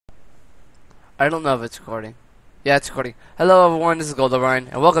I don't know if it's recording. Yeah, it's recording. Hello everyone, this is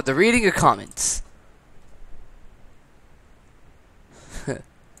Goldarine, and welcome to Reading Your Comments.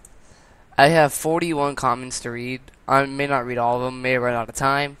 I have 41 comments to read. I may not read all of them, may run out of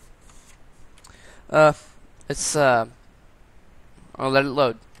time. I'll let it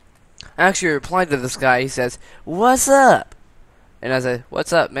load. I actually replied to this guy, he says, "What's up?" And I said,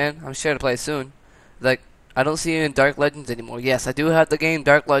 "What's up, man? I'm sure to play soon." Like, I don't see you in Dark Legends anymore. Yes, I do have the game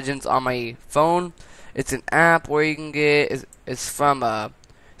Dark Legends on my phone. It's an app where you can get, it's from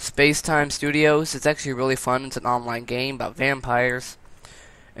Space Time Studios. It's actually really fun. It's an online game about vampires.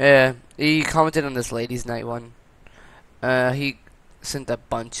 He commented on this Ladies Night one. He sent a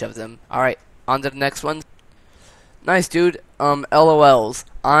bunch of them. Alright, on to the next one. Nice, dude. LOLs.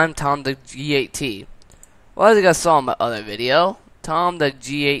 I'm Tom the G8T. Well, as you guys saw in my other video, Tom the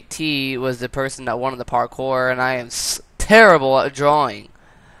G8T was the person that won the parkour, and I am terrible at drawing.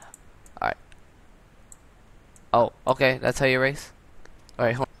 Alright. Oh, okay, that's how you race?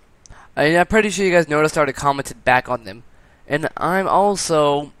 Alright, hold on. And I'm pretty sure you guys noticed I already commented back on them. And I'm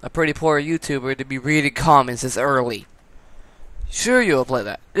also a pretty poor YouTuber to be reading comments this early. Sure, you'll play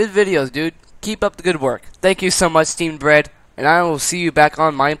that. Good videos, dude. Keep up the good work. Thank you so much, Steamed Bread, and I will see you back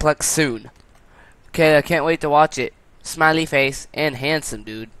on Mineplex soon. Okay, I can't wait to watch it. Smiley face and handsome,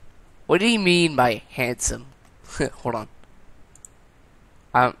 dude. What do you mean by handsome? Hold on.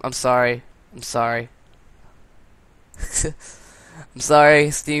 I'm sorry. I'm sorry. I'm sorry,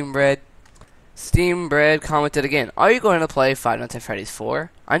 Steamed Bread. Steam Bread commented again. Are you going to play Five Nights at Freddy's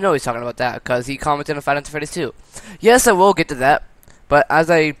 4? I know he's talking about that because he commented on Five Nights at Freddy's 2. Yes, I will get to that. But as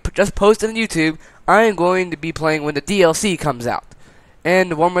I just posted on YouTube, I am going to be playing when the DLC comes out.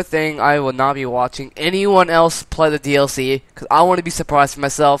 And one more thing, I will not be watching anyone else play the DLC because I want to be surprised for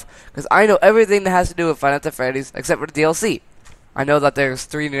myself because I know everything that has to do with Five Nights at Freddy's except for the DLC. I know that there's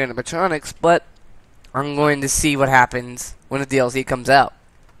 3 new animatronics, but I'm going to see what happens when the DLC comes out.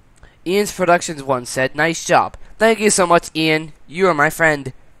 Ian's Productions once said, "Nice job." Thank you so much, Ian. You are my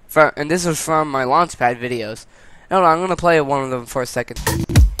friend. And this was from my Launchpad videos. Hold on, I'm going to play one of them for a second.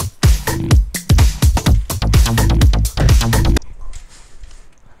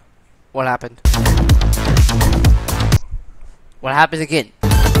 What happened? What happened again?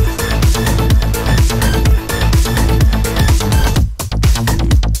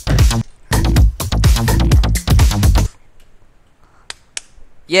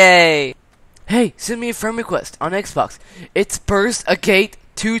 Yay! Hey, send me a friend request on Xbox. It's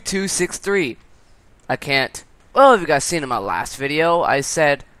BurstAgate2263. I can't. Well, if you guys seen in my last video, I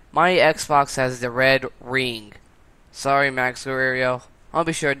said my Xbox has the red ring. Sorry, Max Guerrero. I'll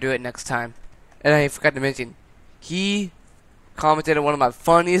be sure to do it next time. And I forgot to mention, he commented on one of my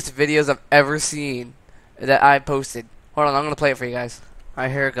funniest videos I've ever seen that I posted. Hold on, I'm gonna play it for you guys.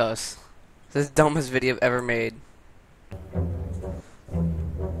 Alright, here it goes. This is the dumbest video I've ever made.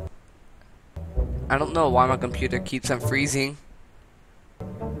 I don't know why my computer keeps on freezing.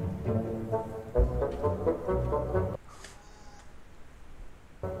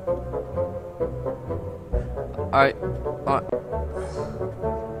 Alright.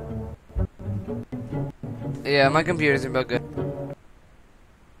 Yeah, my computer isn't real good.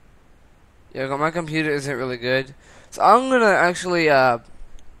 Yeah, my computer isn't really good. So I'm gonna actually, gonna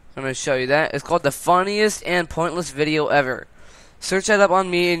show you that. It's called the funniest and pointless video ever. Search that up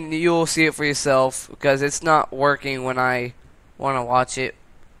on me and you'll see it for yourself because it's not working when I want to watch it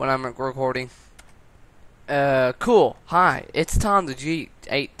when I'm recording. Cool. Hi, it's Tom the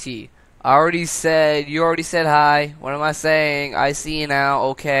G8T. You already said hi. What am I saying? I see you now.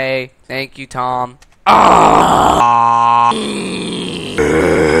 Okay. Thank you, Tom. I'm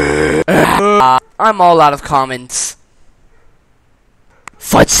all out of comments.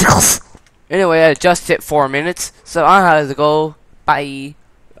 Fudgesicles. Anyway, I just hit 4 minutes, so I have to go. Bye.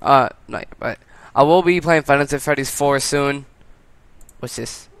 No, but I will be playing Five Nights at Freddy's 4 soon. What's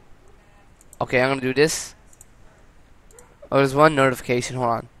this? Okay, I'm gonna do this. Oh, there's one notification. Hold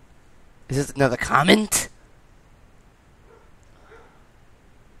on. Is this another comment?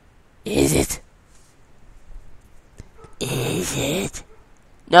 Is it? Is it?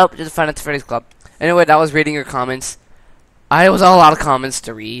 Nope, just Five Nights at Freddy's Club. Anyway, that was reading your comments. I was a lot of comments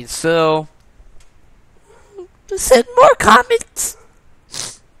to read, so send more comments.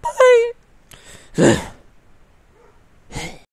 Bye.